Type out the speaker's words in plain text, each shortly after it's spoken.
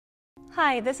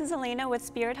Hi, this is Elena with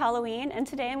Spirit Halloween, and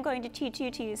today I'm going to teach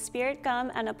you to use spirit gum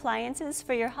and appliances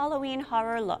for your Halloween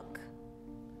horror look.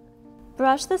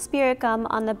 Brush the spirit gum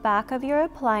on the back of your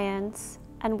appliance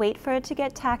and wait for it to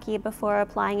get tacky before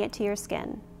applying it to your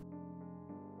skin.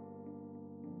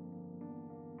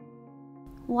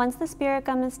 Once the spirit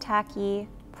gum is tacky,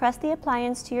 press the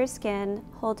appliance to your skin,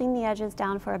 holding the edges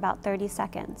down for about 30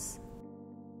 seconds.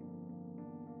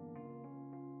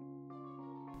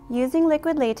 Using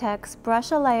liquid latex,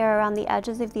 brush a layer around the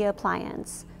edges of the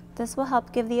appliance. This will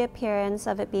help give the appearance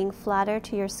of it being flatter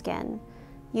to your skin.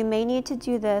 You may need to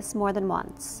do this more than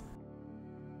once.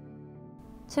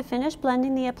 To finish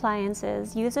blending the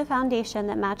appliances, use a foundation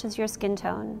that matches your skin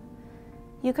tone.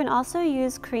 You can also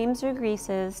use creams or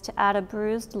greases to add a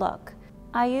bruised look.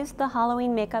 I used the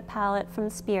Halloween makeup palette from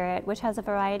Spirit, which has a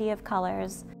variety of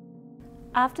colors.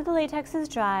 After the latex is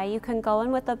dry, you can go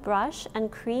in with a brush and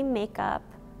cream makeup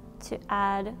to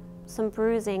add some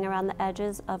bruising around the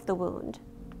edges of the wound.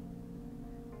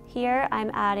 Here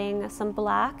I'm adding some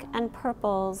black and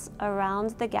purples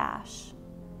around the gash.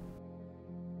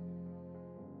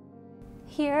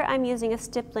 Here I'm using a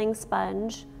stippling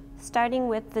sponge, starting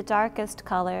with the darkest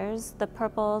colors, the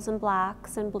purples and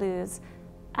blacks and blues,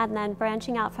 and then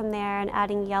branching out from there and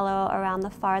adding yellow around the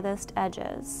farthest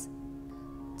edges.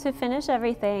 To finish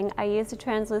everything, I used a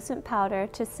translucent powder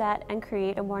to set and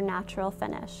create a more natural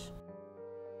finish.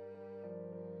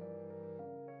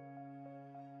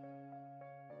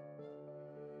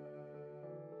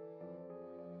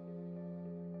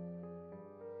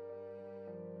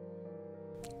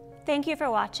 Thank you for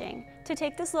watching. To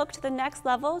take this look to the next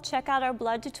level, check out our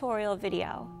blood tutorial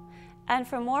video. And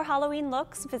for more Halloween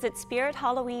looks, visit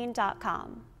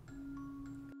spirithalloween.com.